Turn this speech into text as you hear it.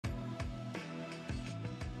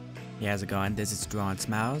Hey, how's it going? This is Drawn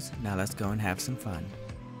Smiles. Now let's go and have some fun.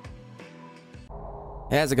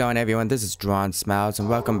 Hey, how's it going, everyone? This is Drawn Smiles, and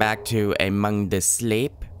welcome back to Among the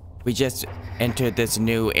Sleep. We just entered this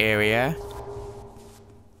new area.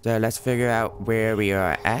 So let's figure out where we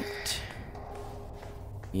are at.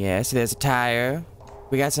 Yes, there's a tire.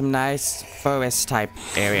 We got some nice forest type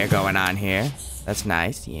area going on here. That's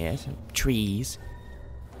nice, yes. Trees.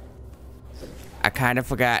 I kind of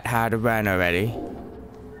forgot how to run already.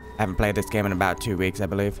 I haven't played this game in about 2 weeks, I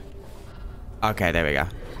believe. Okay, there we go.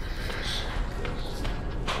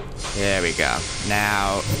 There we go.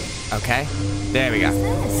 Now, okay. There we go.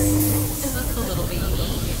 Is this a little bit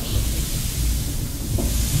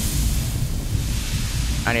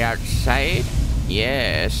On the outside?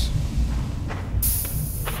 Yes.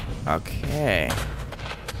 Okay.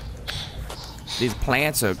 These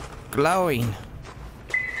plants are glowing.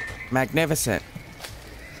 Magnificent.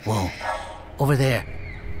 Whoa, over there.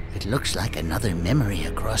 It looks like another memory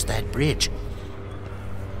across that bridge.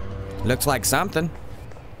 Looks like something.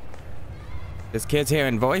 This kid's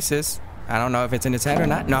hearing voices. I don't know if it's in his head or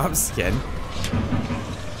not. No, I'm just kidding.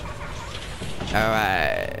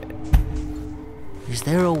 Alright. Is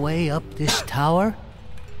there a way up this tower?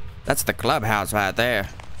 That's the clubhouse right there.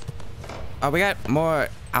 Oh, we got more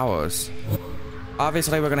owls.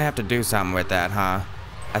 Obviously, we're gonna have to do something with that, huh?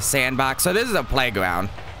 A sandbox. So this is a playground.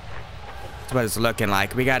 That's what it's looking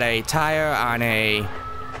like. We got a tire on a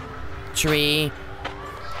tree.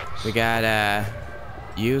 We got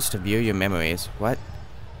use to view your memories. What?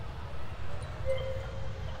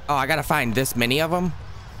 Oh, I gotta find this many of them?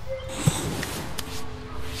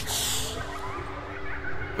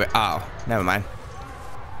 Wait, oh, never mind.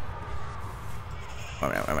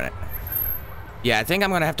 Wait a minute. Yeah, I think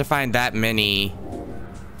I'm gonna have to find that many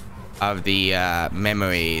of the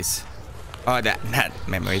memories. Oh, not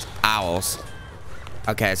memories, owls.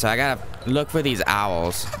 Okay, so I gotta look for these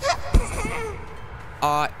owls.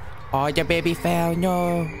 Oh, the baby fell.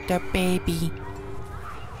 No, the baby.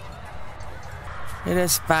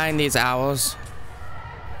 Let's find these owls.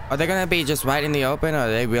 Are they gonna be just right in the open, or are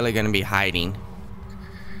they really gonna be hiding?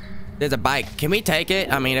 There's a bike. Can we take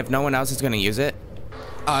it? I mean, if no one else is gonna use it.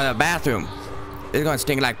 Oh, the bathroom. It's gonna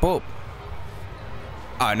stink like poop.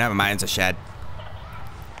 Oh, never mind. It's a shed.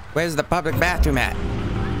 Where's the public bathroom at?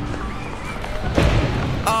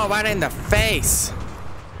 Oh, right in the face.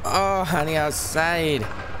 Oh, honey, outside.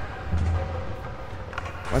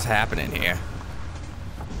 What's happening here?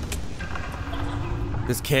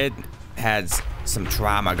 This kid has some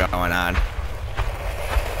trauma going on.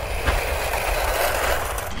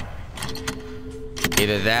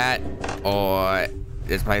 Either that or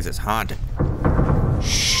this place is haunted.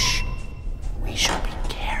 Shh. We should be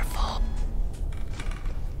careful.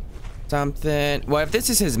 Something. Well, if this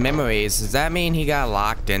is his memories, does that mean he got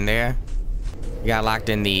locked in there? He got locked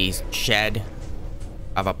in the shed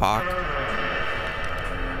of a park?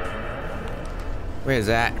 Where's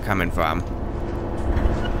that coming from?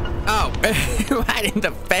 Oh, right in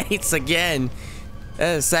the face again.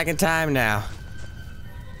 That's the second time now.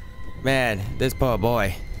 Man, this poor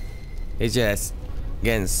boy. He's just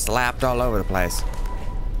getting slapped all over the place.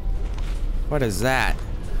 What is that?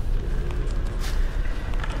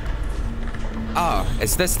 Oh,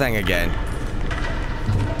 it's this thing again.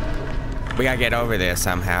 We gotta get over there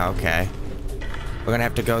somehow, okay. We're gonna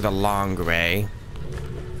have to go the long way.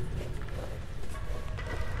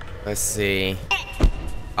 Let's see.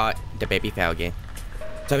 Oh, the baby fell again.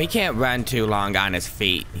 So he can't run too long on his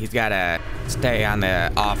feet. He's gotta stay on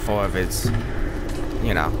the all four of his,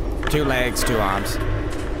 you know, 2 legs, 2 arms.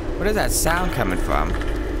 What is that sound coming from?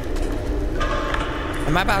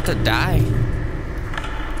 Am I about to die?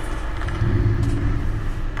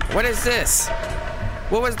 What is this?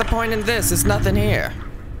 What was the point in this? There's nothing here.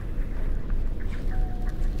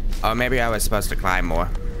 Oh, maybe I was supposed to climb more.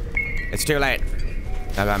 It's too late.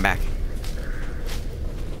 I'm going back.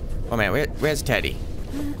 Oh man, where's Teddy?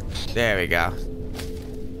 There we go.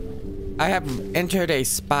 I have entered a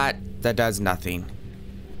spot that does nothing.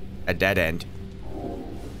 A dead end.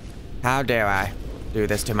 How dare I do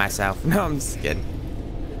this to myself? No, I'm just kidding.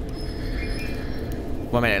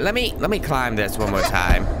 1 minute. Let me climb this one more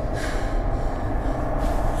time.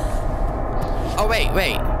 Oh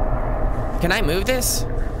wait. Can I move this?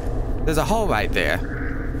 There's a hole right there.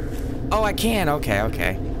 Oh, I can.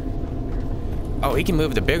 Okay. Oh, he can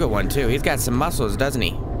move the bigger one too. He's got some muscles, doesn't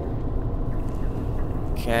he?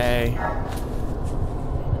 Okay.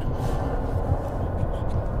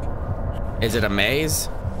 Is it a maze?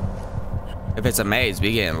 If it's a maze,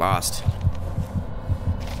 we getting lost.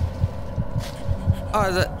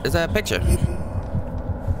 Oh, is that a picture?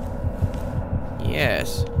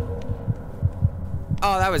 Yes.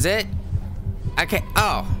 Oh, that was it? Okay.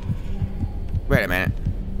 Oh. Wait a minute.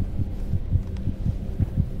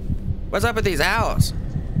 What's up with these owls?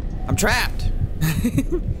 I'm trapped.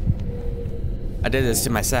 I did this to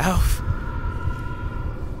myself.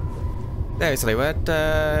 Seriously,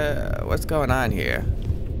 what's going on here?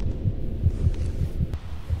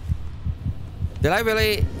 Did I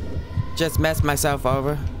really just mess myself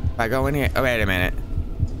over by going here? Oh, wait a minute.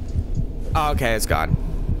 Oh, okay, it's gone.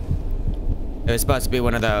 It was supposed to be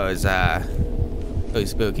one of those,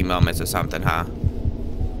 spooky moments or something, huh?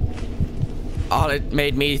 All it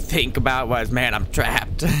made me think about was, man, I'm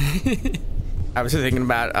trapped. I was thinking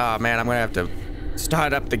about, oh man, I'm gonna have to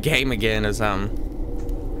start up the game again or something.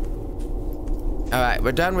 Alright,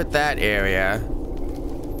 we're done with that area.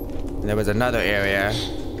 And there was another area.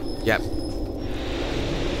 Yep.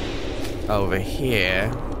 Over here.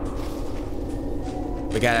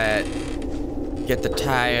 We gotta get the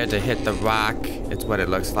tire to hit the rock. It's what it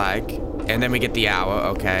looks like. And then we get the owl,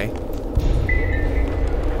 okay.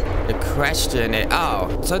 The question is,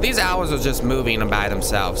 oh, so these owls are just moving by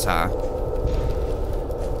themselves, huh?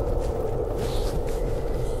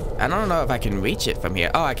 I don't know if I can reach it from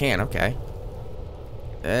here. Oh, I can, okay.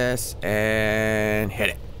 This, and hit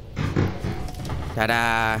it.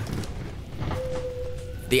 Ta-da.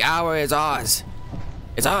 The hour is ours.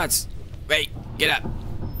 It's ours. Wait, get up.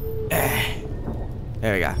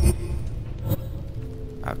 There we go.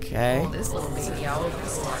 Okay. Oh, this little baby owl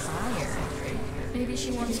is tired. Maybe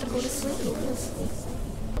she wants to go to sleep.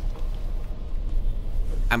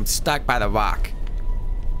 I'm stuck by the rock.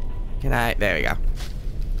 Can I? There we go.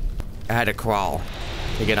 I had to crawl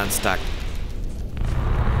to get unstuck.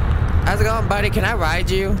 How's it going, buddy? Can I ride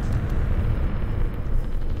you?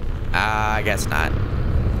 I guess not.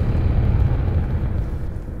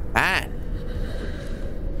 Man.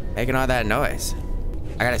 Making all that noise.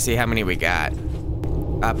 I gotta see how many we got.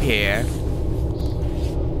 Up here.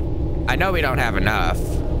 I know we don't have enough.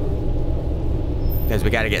 Because we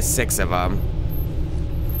gotta get 6 of them.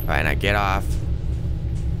 Alright, now get off.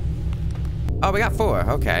 Oh, we got 4.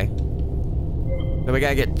 Okay. So we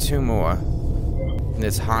gotta get 2 more. In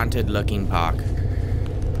this haunted looking park.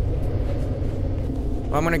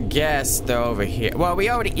 Well, I'm gonna guess they're over here. Well, we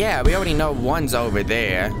already know one's over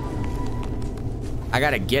there. I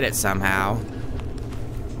gotta get it somehow.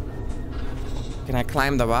 Can I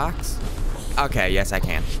climb the rocks? Okay, yes I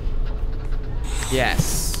can.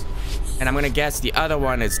 Yes. And I'm gonna guess the other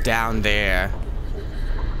one is down there.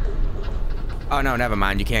 Oh no, never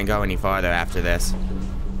mind. You can't go any farther after this.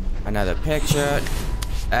 Another picture.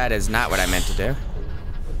 That is not what I meant to do.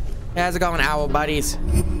 Hey, how's it going, owl buddies?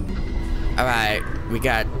 Alright, we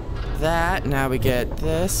got that. Now we get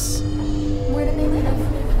this. Where do they live?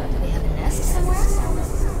 Do they have a nest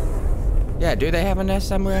somewhere? Yeah, do they have a nest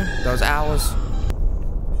somewhere? Those owls?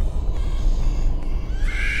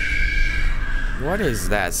 What is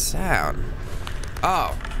that sound?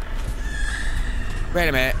 Oh. Wait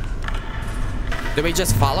a minute. Did we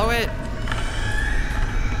just follow it?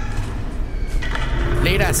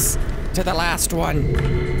 Lead us to the last one.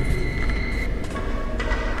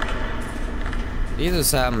 These are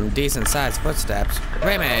some decent sized footsteps.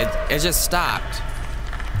 Wait a minute, it just stopped.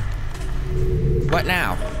 What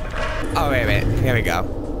now? Oh, wait a minute, here we go.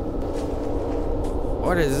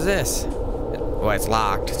 What is this? Well, it's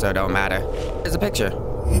locked, so it don't matter. There's a picture.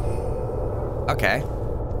 Okay.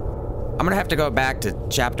 I'm gonna have to go back to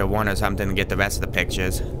chapter 1 or something and get the rest of the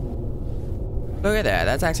pictures. Look at that,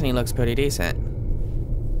 that actually looks pretty decent.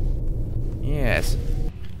 Yes.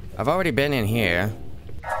 I've already been in here.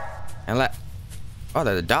 And oh,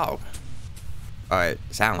 there's a dog. Oh, it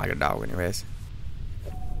sounds like a dog anyways.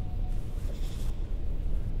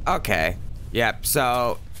 Okay. Yep,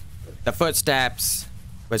 so the footsteps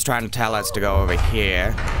was trying to tell us to go over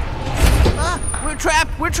here. Ah, we're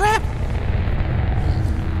trapped! We're trapped!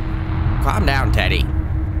 Calm down, Teddy.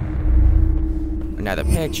 Another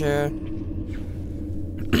picture.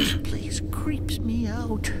 This place creeps me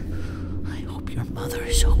out. I hope your mother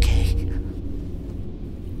is okay.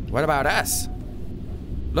 What about us?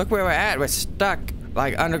 Look where we're at. We're stuck,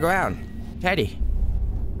 like, underground. Teddy.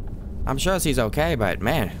 I'm sure she's okay, but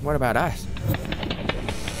man, what about us?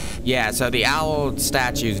 Yeah, so the owl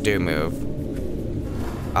statues do move.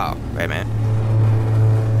 Oh, wait a minute.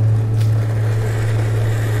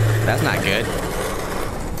 That's not good.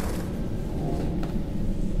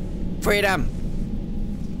 Freedom!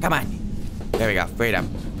 Come on. There we go, freedom.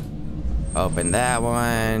 Open that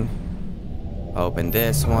one. Open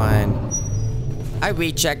this one. I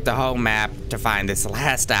rechecked the whole map to find this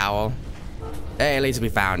last owl. Hey, at least we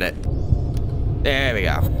found it. There we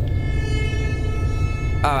go.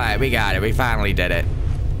 All right, we got it. We finally did it.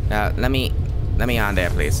 Let me on there,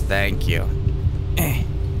 please. Thank you.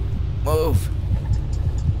 Move.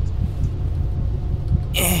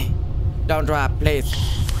 Don't drop, please.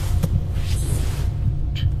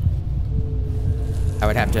 I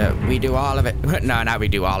would have to redo all of it. No, not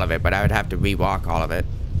redo all of it, but I would have to rewalk all of it.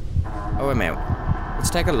 Oh, wait a minute. Let's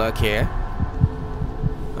take a look here.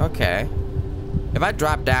 Okay. If I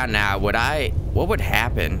drop down now, what would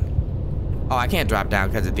happen? Oh, I can't drop down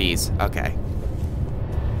because of these. Okay.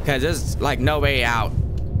 Because there's like no way out.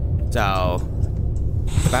 So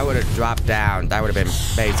if I would have dropped down, that would have been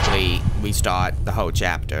basically restart the whole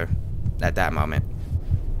chapter at that moment.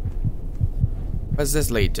 What does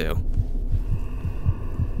this lead to?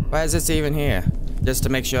 Why is this even here? Just to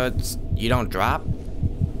make sure you don't drop?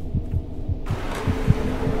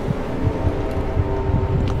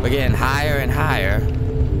 We're getting higher and higher.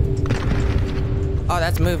 Oh,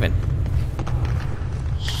 that's moving.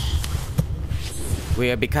 We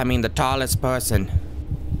are becoming the tallest person.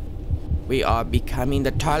 We are becoming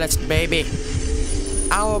the tallest baby.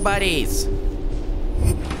 Our buddies.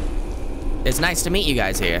 It's nice to meet you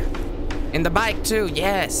guys here. In the bike too,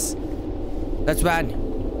 yes. Let's run.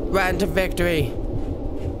 Run to victory.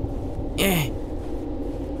 Yeah.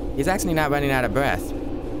 He's actually not running out of breath.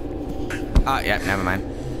 Oh, yeah, never mind.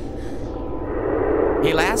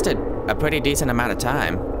 He lasted a pretty decent amount of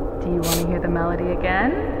time. Do you want to hear the melody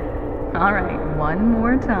again? All right, one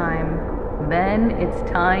more time. Then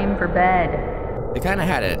it's time for bed. They kind of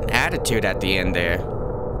had an attitude at the end there.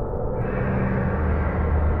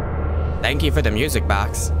 Thank you for the music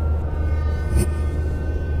box.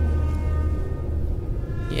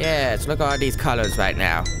 Yes, look at all these colors right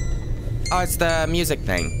now. Oh, it's the music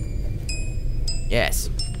thing. Yes,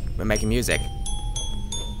 we're making music.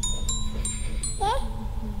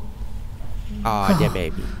 Oh, yeah,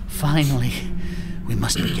 baby. Finally. We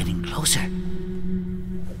must be getting closer.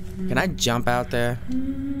 Can I jump out there?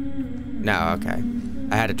 No, okay.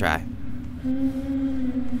 I had to try.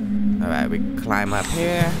 Alright, we climb up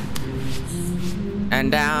here.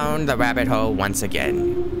 And down the rabbit hole once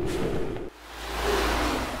again.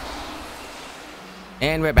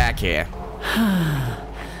 And we're back here.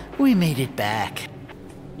 We made it back.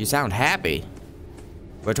 You sound happy.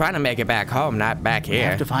 We're trying to make it back home, not back We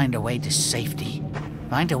here. have to find a way to safety.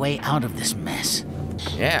 Find a way out of this mess.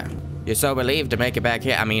 Yeah. You're so relieved to make it back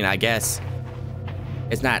here. I mean, I guess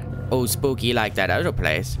it's not spooky like that other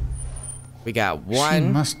place. We got one. She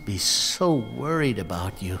must be so worried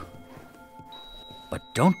about you. But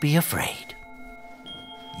don't be afraid.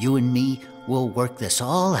 You and me will work this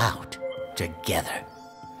all out together.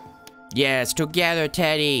 Yes, together,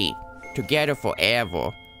 Teddy. Together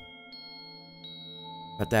forever.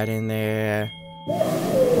 Put that in there.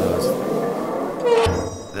 Close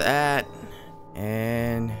that.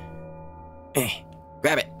 And...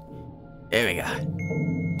 grab it. There we go.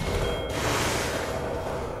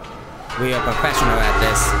 We are professional at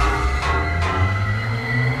this.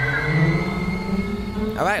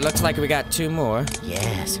 Alright, looks like we got two more.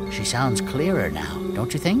 Yes, she sounds clearer now,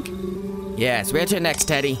 don't you think? Yes, where to next,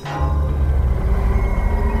 Teddy?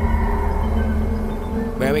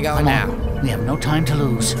 Where are we going Come now? on. We have no time to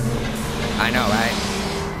lose. I know, right?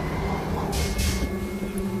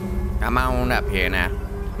 Come on up here now.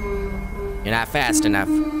 You're not fast enough.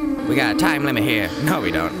 We got a time limit here. No, we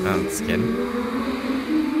don't. I'm just kidding.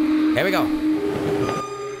 Here we go.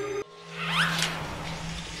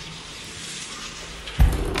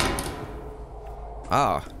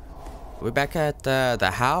 Oh. We're back at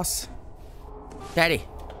the house? Daddy,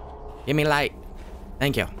 give me light.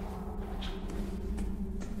 Thank you.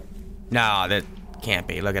 No, that can't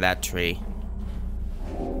be. Look at that tree.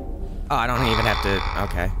 Oh, I don't even have to...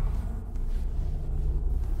 Okay.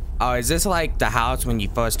 Oh, is this like the house when you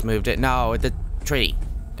first moved it? No, the tree.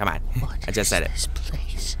 Come on. I just said it. This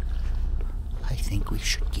place. I think we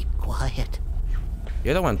should keep quiet.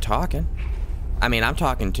 You're the one talking. I mean, I'm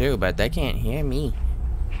talking too, but they can't hear me.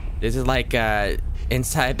 This is like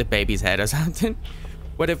inside the baby's head or something.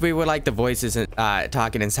 What if we were like the voices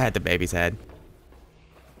talking inside the baby's head?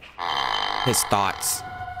 His thoughts.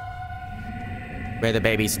 We're the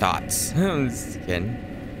baby's thoughts. I'm just kidding.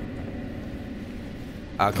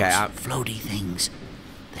 Okay, Those floaty things.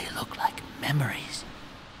 They look like memories.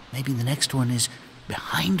 Maybe the next one is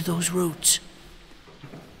behind those roots.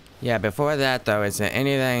 Yeah, before that though, is there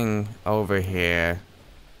anything over here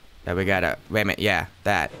that we gotta... Wait a minute, yeah,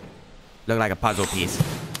 that. Look like a puzzle piece.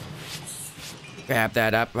 Grab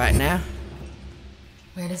that up right now.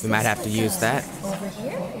 Where does We might have to use that. Over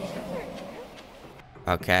here?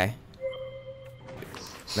 Okay.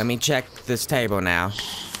 Let me check this table now.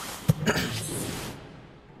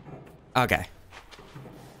 Okay.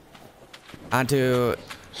 Onto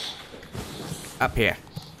up here.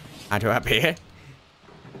 Onto up here.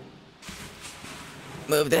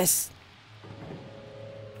 Move this.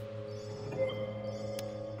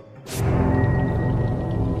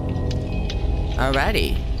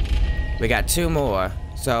 Alrighty. We got 2 more.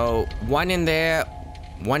 So one in there,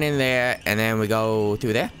 and then we go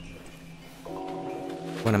through there.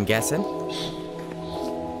 What I'm guessing.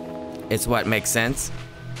 It's what makes sense.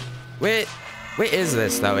 Where is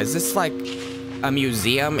this though? Is this like a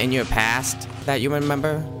museum in your past that you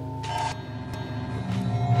remember?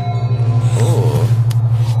 Oh.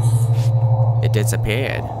 It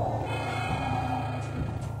disappeared.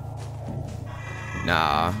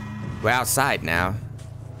 Nah. We're outside now.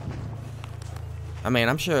 I mean,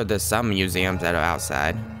 I'm sure there's some museums that are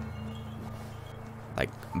outside. Like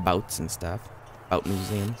boats and stuff. Boat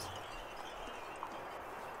museums.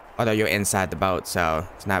 Although you're inside the boat, so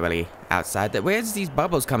it's not really outside. Where's these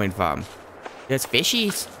bubbles coming from? There's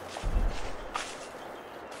fishies.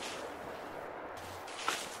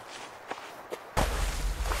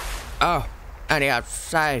 Oh, on the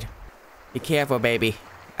outside. Be careful, baby.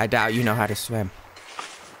 I doubt you know how to swim.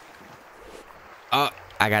 Oh,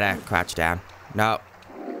 I gotta crouch down. Nope.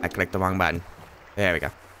 I clicked the wrong button. There we go.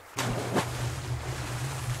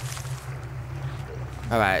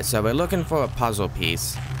 Alright, so we're looking for a puzzle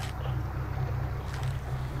piece.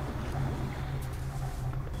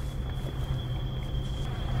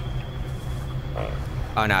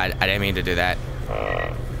 Oh no, I didn't mean to do that.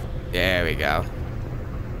 There we go.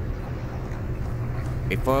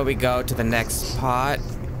 Before we go to the next part,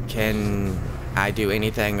 can I do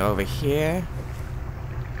anything over here?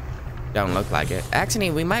 Don't look like it.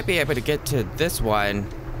 Actually, we might be able to get to this one.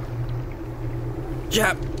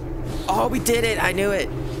 Yep. Oh, we did it. I knew it.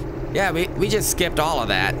 Yeah, we just skipped all of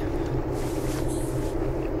that.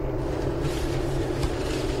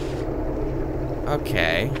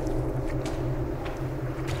 Okay.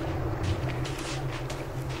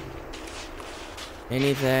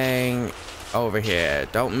 Anything over here?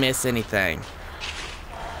 Don't miss anything.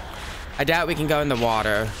 I doubt we can go in the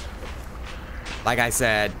water. Like I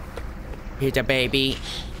said, Peter baby,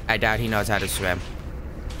 I doubt he knows how to swim.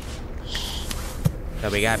 So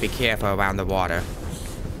we gotta be careful around the water.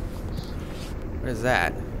 What is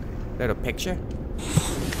that? Little picture?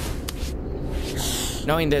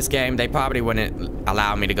 Knowing this game, they probably wouldn't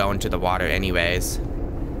allow me to go into the water anyways.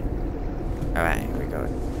 Alright, we're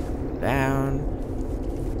going down.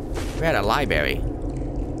 We're at a library.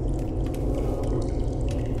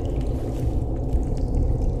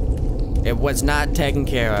 It was not taken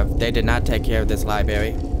care of. They did not take care of this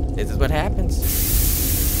library. This is what happens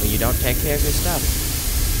when you don't take care of your stuff.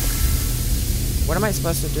 What am I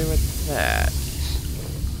supposed to do with that?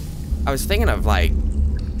 I was thinking of like...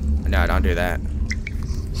 No, don't do that.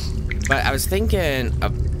 But I was thinking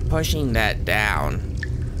of pushing that down.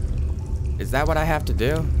 Is that what I have to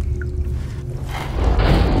do?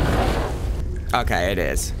 Okay, it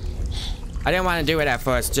is. I didn't want to do it at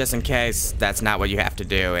first just in case that's not what you have to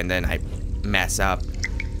do and then I mess up.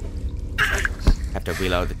 Have to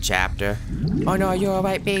reload the chapter. Oh no, are you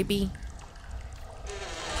alright, baby?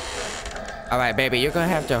 Alright, baby, you're gonna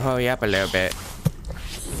have to hurry up a little bit.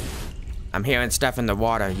 I'm hearing stuff in the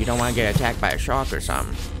water. You don't want to get attacked by a shark or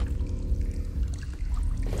something.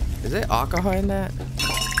 Is it alcohol in that?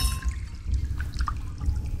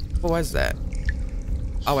 What was that?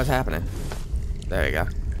 Oh, what's happening? There you go.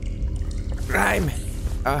 Grime!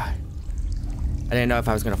 I didn't know if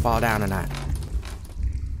I was gonna fall down or not.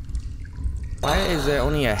 Why is there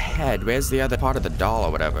only a head? Where's the other part of the doll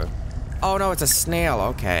or whatever? Oh no, it's a snail,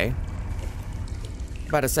 okay.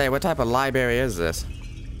 About to say, what type of library is this?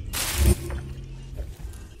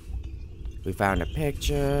 We found a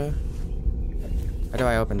picture. How do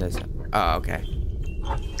I open this? Oh, okay.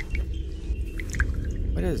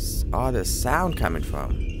 What is all this sound coming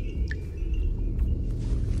from?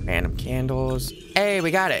 Random candles. Hey,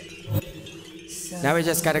 we got it. So now we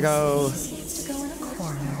just gotta go. Needs to go in a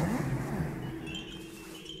corner.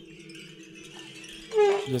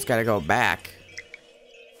 You just gotta go back.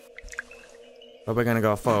 But we're gonna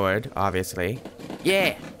go forward, obviously.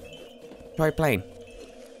 Yeah! Toy plane.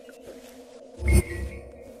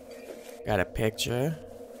 Got a picture.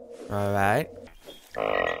 Alright.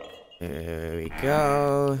 There we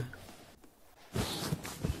go.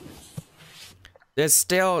 There's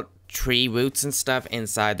still tree roots and stuff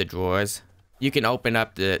inside the drawers. You can open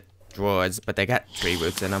up the drawers, but they got tree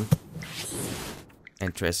roots in them.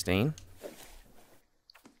 Interesting.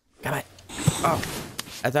 Come on. Oh,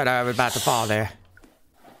 I thought I was about to fall there.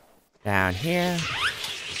 Down here.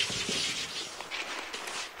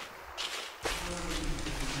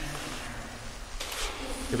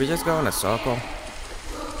 Did we just go in a circle?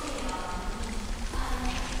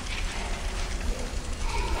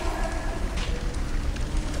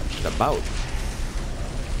 The boat.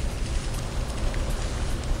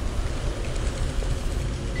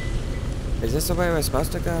 Is this the way we're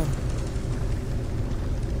supposed to go?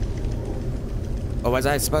 Or was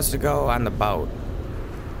I supposed to go on the boat?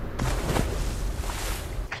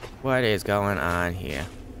 What is going on here?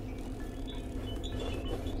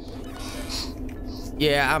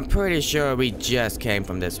 Yeah, I'm pretty sure we just came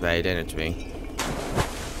from this way, didn't we?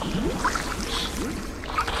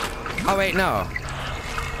 Oh wait, no.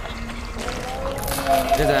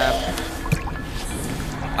 There's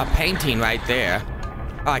a painting right there.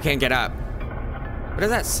 Oh, I can't get up. What does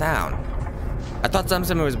that sound? I thought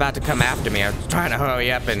something was about to come after me. I was trying to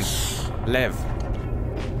hurry up and live.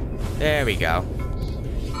 There we go.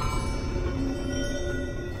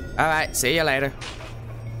 Alright, see you later.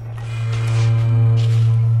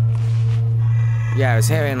 Yeah, I was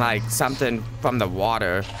hearing like something from the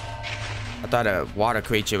water. I thought a water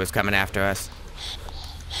creature was coming after us.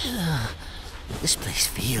 This place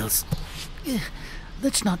feels...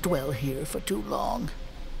 Let's not dwell here for too long.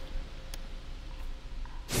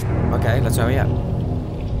 Okay, let's hurry up.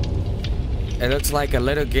 It looks like a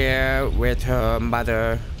little girl with her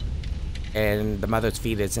mother, and the mother's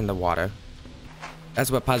feet is in the water.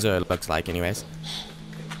 That's what puzzle looks like anyways.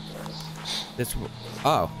 This...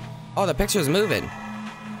 Oh, the picture's moving.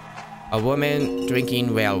 A woman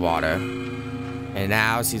drinking whale water. And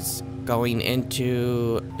now she's going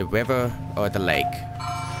into the river or the lake.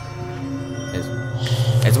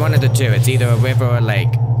 It's one of the two. It's either a river or a lake.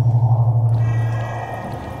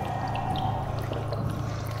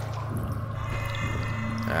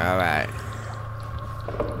 Alright.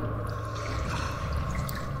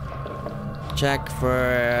 Check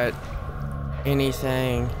for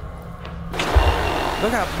anything.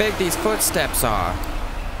 Look how big these footsteps are.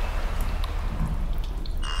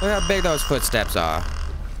 Look how big those footsteps are.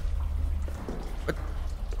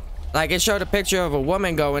 Like, it showed a picture of a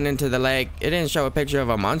woman going into the lake. It didn't show a picture of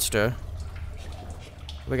a monster.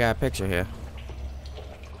 We got a picture here.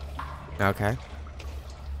 Okay.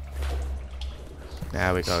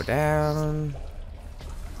 Now we go down.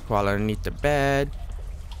 Crawl underneath the bed.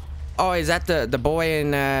 Oh, is that the boy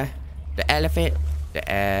in the elephant? The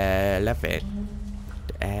elephant.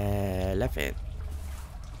 The elephant.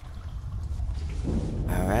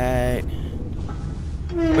 Alright.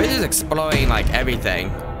 We're just exploring like everything.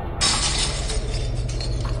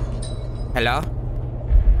 Hello?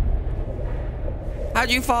 How'd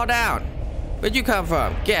you fall down? Where'd you come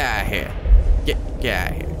from? Get out of here. Get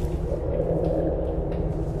out of here.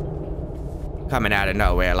 Coming out of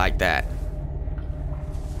nowhere like that.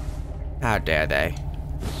 How dare they?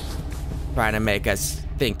 Trying to make us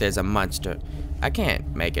think there's a monster. I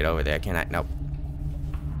can't make it over there, can I? Nope.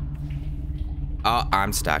 Oh,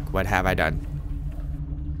 I'm stuck. What have I done?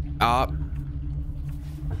 Oh.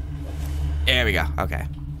 There we go. Okay.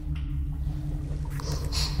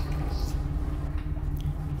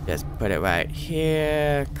 Just put it right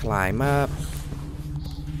here. Climb up.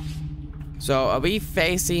 So, are we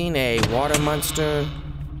facing a water monster?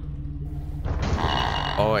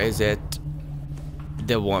 Or is it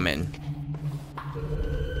the woman?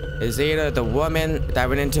 It's either the woman that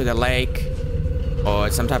went into the lake or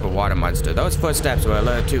some type of water monster. Those footsteps were a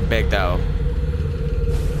little too big though.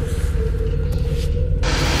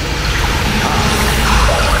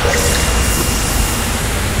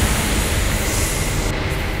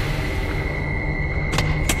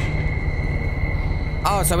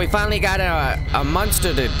 Oh, so we finally got a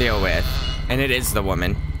monster to deal with. And it is the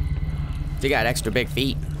woman. She got extra big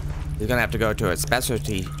feet. She's gonna have to go to a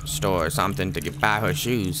specialty store or something to buy her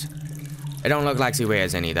shoes. It don't look like she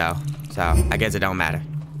wears any though. So, I guess it don't matter.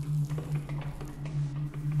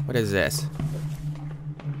 What is this?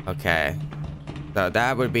 Okay. So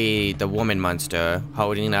that would be the woman monster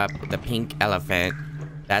holding up the pink elephant.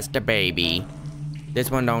 That's the baby. This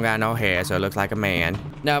one don't got no hair, so it looks like a man.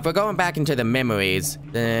 Now, if we're going back into the memories,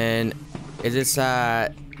 then is this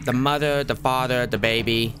the mother, the father, the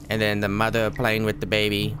baby, and then the mother playing with the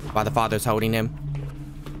baby while the father's holding him?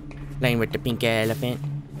 Playing with the pink elephant.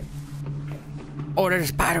 Oh, there's a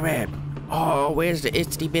spider web. Oh, where's the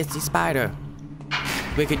itsy bitsy spider?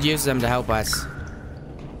 We could use them to help us.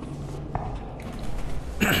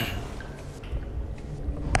 We could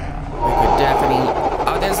definitely...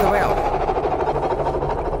 Oh, there's the whale.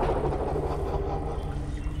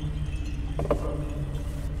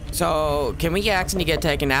 So, can we actually get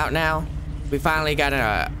taken out now? We finally got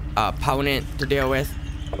an opponent to deal with.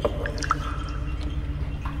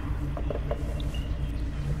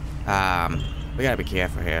 We gotta be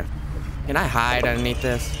careful here. Can I hide underneath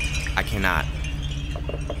this? I cannot.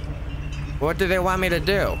 What do they want me to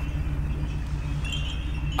do?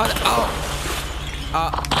 I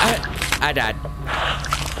died.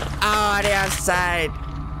 Oh, the outside.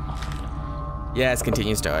 Yes,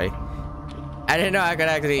 continue story. I didn't know I could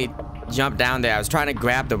actually jump down there. I was trying to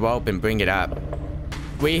grab the rope and bring it up.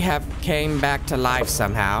 We have came back to life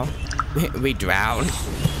somehow. We drowned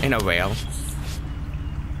in a whale.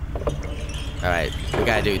 Alright, we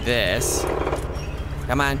gotta do this.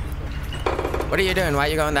 Come on. What are you doing? Why are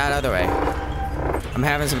you going that other way? I'm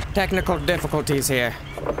having some technical difficulties here.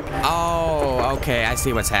 Oh, okay, I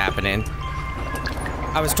see what's happening.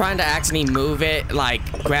 I was trying to actually move it,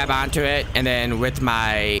 like grab onto it, and then with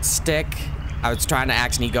my stick, I was trying to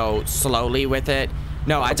actually go slowly with it.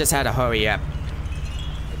 No, I just had to hurry up.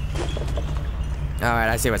 Alright,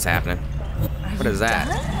 I see what's happening. What is that?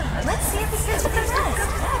 Let's see if this is the rest.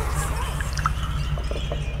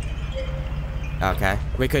 Okay,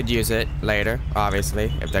 we could use it later,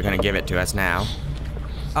 obviously, if they're gonna give it to us now.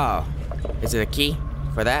 Oh, is it a key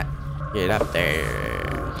for that? Get up there.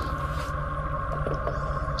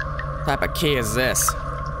 What type of key is this?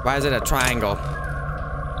 Why is it a triangle?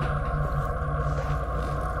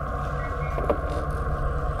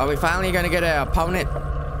 Are we finally gonna get an opponent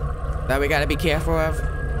that we gotta be careful of?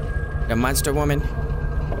 The monster woman?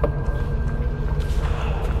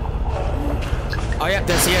 Oh, yep,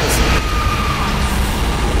 there she is.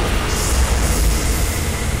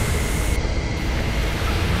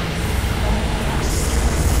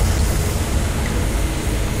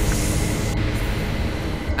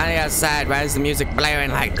 On the outside, why is the music blaring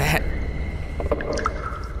like that?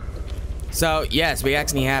 So, yes, we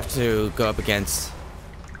actually have to go up against...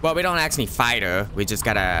 Well, we don't actually fight her. We just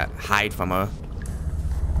gotta hide from her.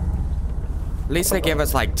 At least they give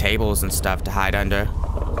us, like, tables and stuff to hide under.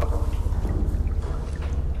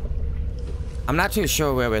 I'm not too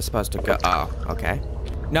sure where we're supposed to go. Oh, okay.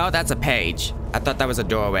 No, that's a page. I thought that was a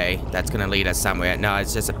doorway that's gonna lead us somewhere. No,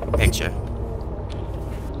 it's just a picture.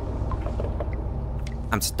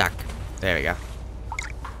 I'm stuck. There we go.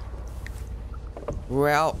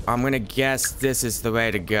 Well, I'm gonna guess this is the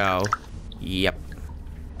way to go. Yep.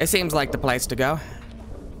 It seems like the place to go.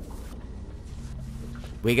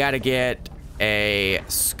 We gotta get a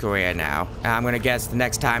square now. I'm gonna guess the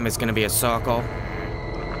next time it's gonna be a circle.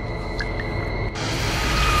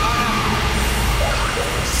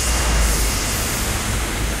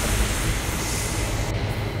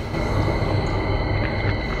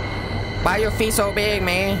 Why your feet so big,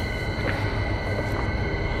 man?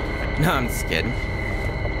 No, I'm just kidding.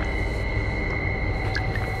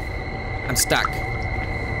 I'm stuck.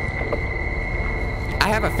 I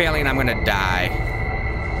have a feeling I'm gonna die.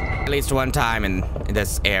 At least one time in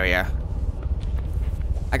this area.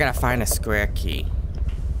 I gotta find a square key.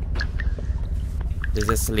 Does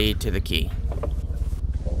this lead to the key?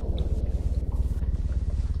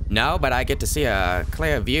 No, but I get to see a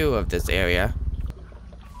clear view of this area.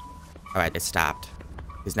 Alright, it stopped.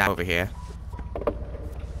 He's not over here.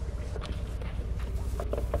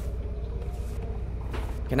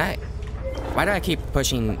 Can I... Why do I keep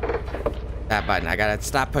pushing that button? I gotta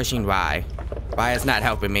stop pushing Y. Y is not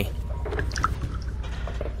helping me.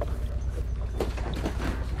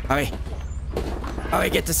 Hurry. Hurry,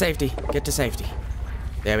 get to safety. Get to safety.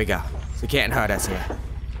 There we go. So he can't hurt us here.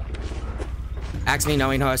 Actually,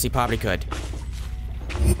 knowing horse, he probably could.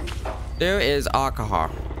 There is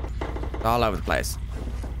alcohol. All over the place.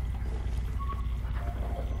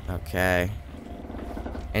 Okay.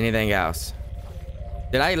 Anything else?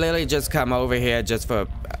 Did I literally just come over here just for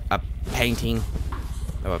a painting?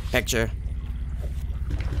 Or a picture?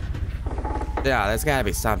 Yeah, there's gotta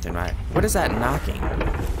be something, right? What is that knocking?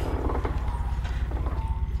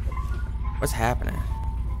 What's happening?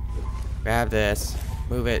 Grab this.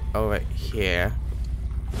 Move it over here.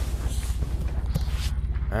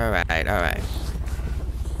 Alright, alright.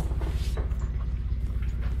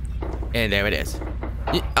 And there it is.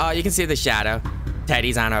 Oh, you can see the shadow.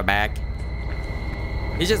 Teddy's on our back.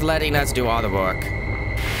 He's just letting us do all the work. Wait,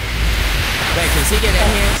 can he get in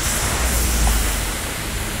here?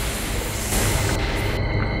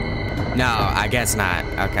 No, I guess not.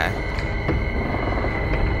 Okay.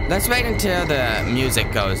 Let's wait until the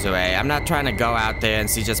music goes away. I'm not trying to go out there and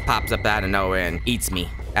she just pops up out of nowhere and eats me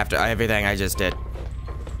after everything I just did.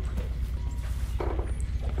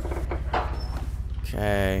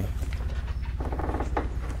 Okay.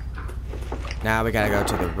 Now we gotta go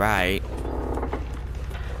to the right.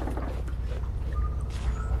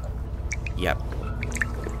 Yep.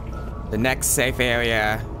 The next safe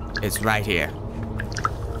area is right here.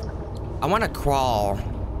 I want to crawl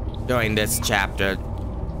during this chapter.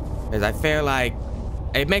 Because I feel like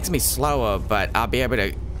it makes me slower, but I'll be able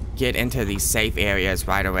to get into these safe areas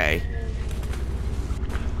right away.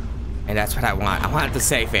 And that's what I want. I want the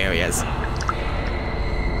safe areas.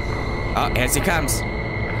 Oh, here she comes.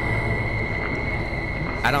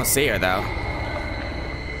 I don't see her, though.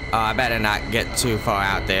 Oh, I better not get too far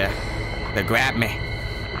out there. They'll grab me.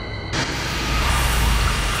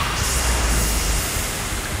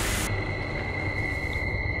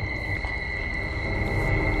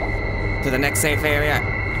 To the next safe area.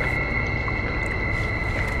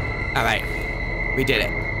 Alright. We did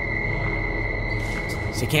it.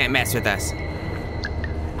 She can't mess with us.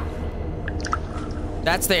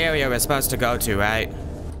 That's the area we're supposed to go to, right?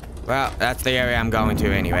 Well, that's the area I'm going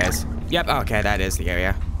to anyways. Yep, okay, that is the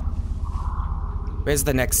area. Where's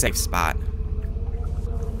the next safe spot?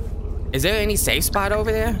 Is there any safe spot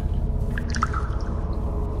over there?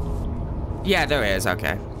 Yeah, there is,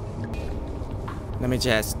 okay. Let me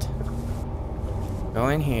just go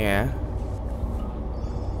in here.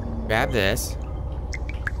 Grab this.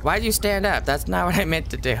 Why'd you stand up? That's not what I meant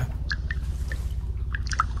to do.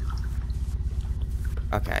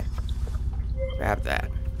 Okay. Grab that.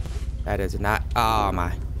 That is not... Oh,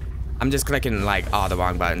 my. I'm just clicking, like, all the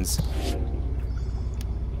wrong buttons.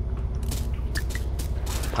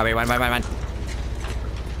 Oh, wait, run.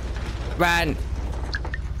 Run!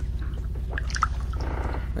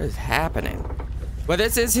 What is happening? Well,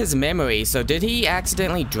 this is his memory, so did he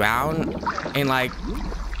accidentally drown in, like,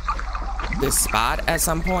 this spot at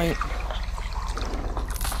some point?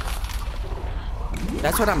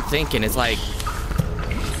 That's what I'm thinking. It's like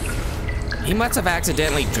he must have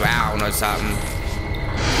accidentally drowned or something.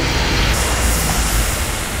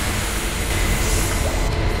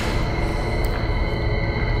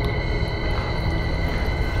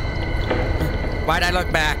 Why'd I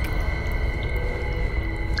look back?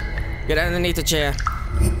 Get underneath the chair.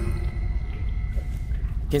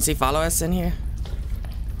 Can she follow us in here?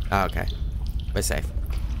 Oh, okay. We're safe.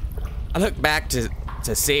 I looked back to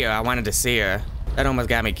see her. I wanted to see her. That almost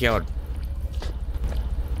got me killed.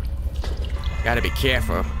 Gotta be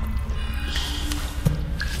careful.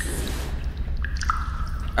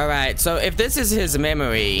 Alright, so if this is his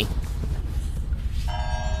memory,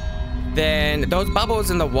 then those bubbles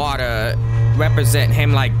in the water represent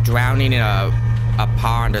him like drowning in a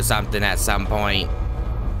pond or something at some point.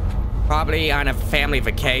 Probably on a family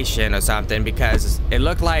vacation or something, because it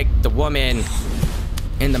looked like the woman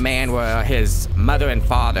and the man were his mother and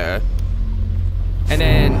father. And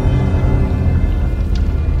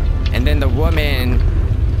then the woman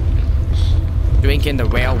drinking the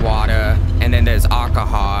rail water, and then there's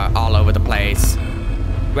alcohol all over the place,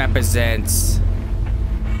 represents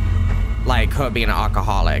like her being an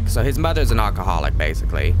alcoholic. So his mother's an alcoholic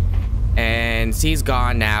basically, and she's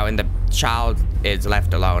gone now, and the child is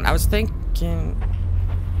left alone. I was thinking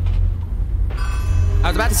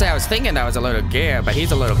that was a little girl, but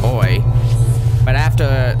he's a little boy. But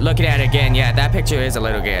after looking at it again, yeah, that picture is a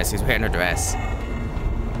little girl. She's wearing her dress.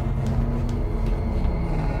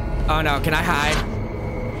 Oh no, can I hide?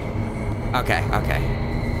 Okay.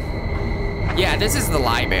 Yeah, this is the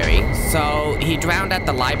library. So he drowned at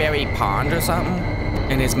the library pond or something,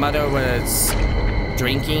 and his mother was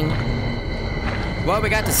drinking. Well, we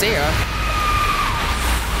got to see her.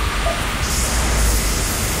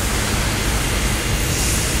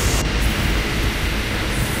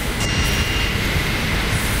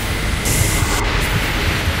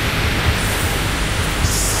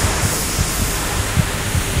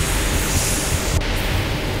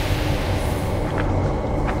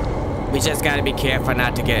 We just gotta be careful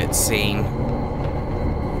not to get seen.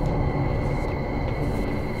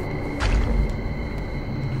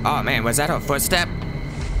 Oh man, was that her footstep?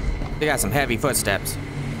 They got some heavy footsteps.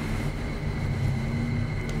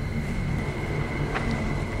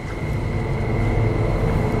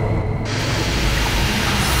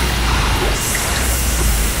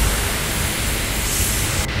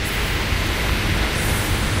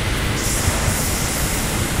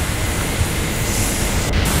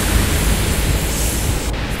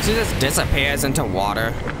 She just disappears into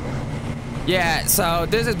water. Yeah, so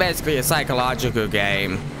this is basically a psychological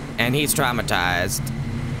game, and he's traumatized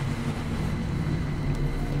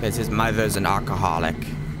because his mother's an alcoholic.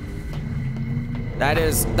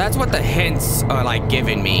 That's what the hints are like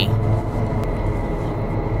giving me.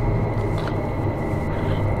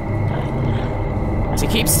 She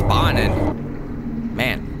keeps spawning.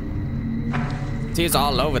 Man. She's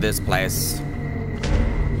all over this place.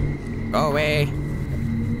 Go away.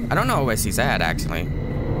 I don't know where she's at, actually.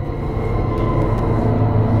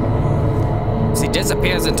 She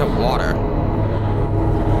disappears into water.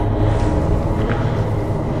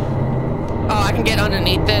 I can get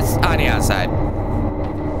underneath this on the outside.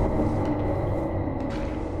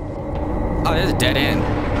 Oh, there's a dead end.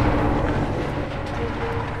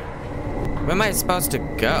 Where am I supposed to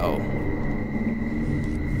go?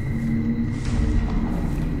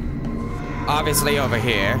 Obviously over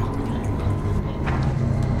here.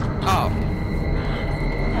 Oh.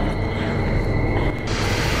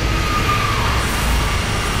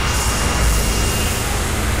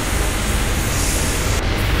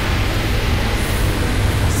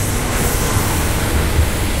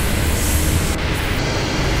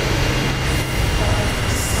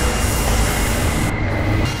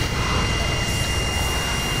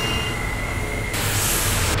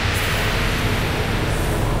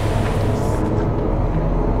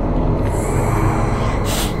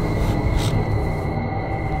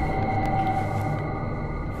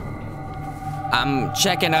 I'm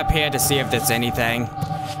checking up here to see if there's anything.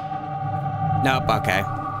 Nope, okay.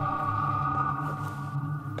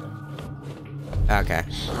 Okay.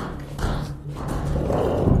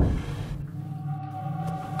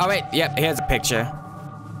 Oh wait, yep, here's a picture.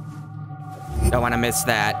 Don't want to miss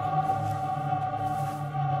that.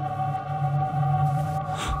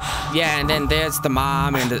 Yeah, and then there's the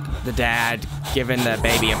mom and the dad giving the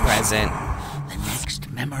baby a present. The next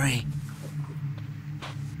memory.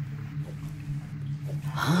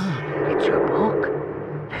 It's your book.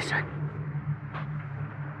 Listen.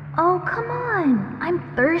 Oh, come on.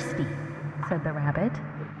 I'm thirsty, said the rabbit.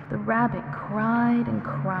 The rabbit cried and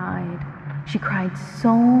cried. She cried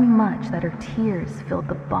so much that her tears filled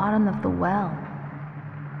the bottom of the well.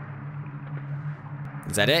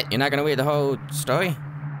 Is that it? You're not gonna read the whole story?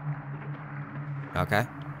 Okay.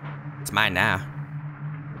 It's mine now.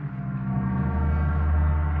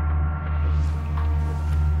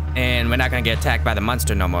 And we're not gonna get attacked by the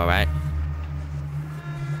monster no more, right?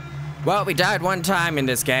 Well, we died one time in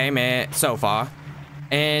this game so far.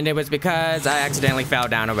 And it was because I accidentally fell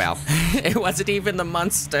down a well. It wasn't even the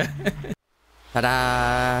monster.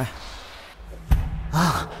 Ta-da!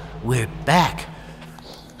 Ah, we're back.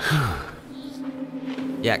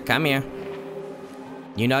 Yeah, come here.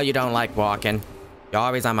 You know you don't like walking. You're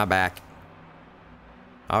always on my back.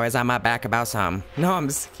 Always on my back about something. No, I'm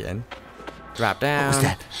just kidding. Drop down. What was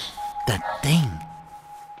that? That thing.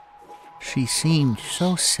 She seemed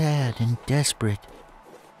so sad and desperate.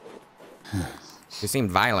 You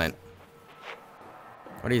seemed violent.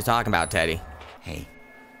 What are you talking about, Teddy? Hey,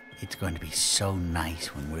 it's going to be so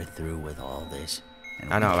nice when we're through with all this.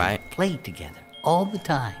 And I know, we can right? play together all the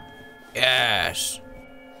time. Yes.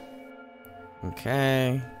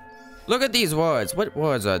 Okay. Look at these words. What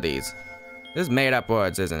words are these? This is made up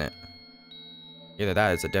words, isn't it? Either that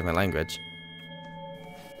or it's a different language.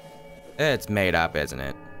 It's made up, isn't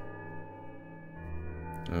it?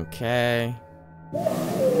 Okay.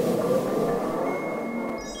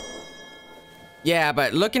 Yeah,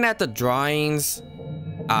 but looking at the drawings,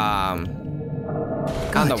 on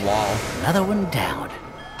the wall. Another one down.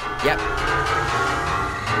 Yep.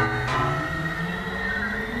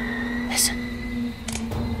 Listen.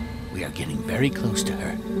 We are getting very close to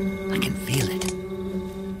her. I can feel it.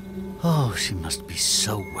 Oh, she must be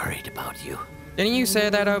so worried about you. Didn't you say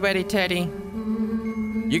that already, Teddy?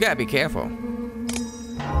 You gotta be careful.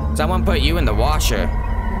 Someone put you in the washer.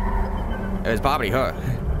 It was probably her.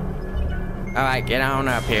 Alright, get on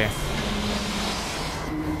up here.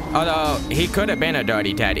 Although, he could have been a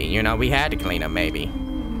dirty Teddy. You know, we had to clean him, maybe.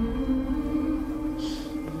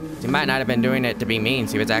 He might not have been doing it to be mean.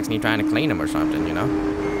 He was actually trying to clean him or something, you know?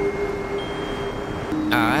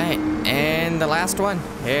 Alright, and the last one.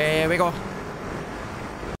 Here we go.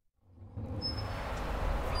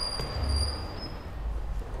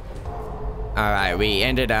 Alright, we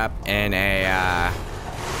ended up in a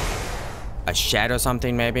shed or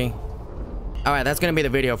something, maybe? Alright, that's gonna be the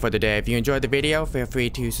video for today. If you enjoyed the video, feel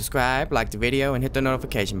free to subscribe, like the video, and hit the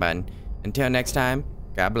notification button. Until next time,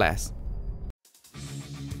 God bless.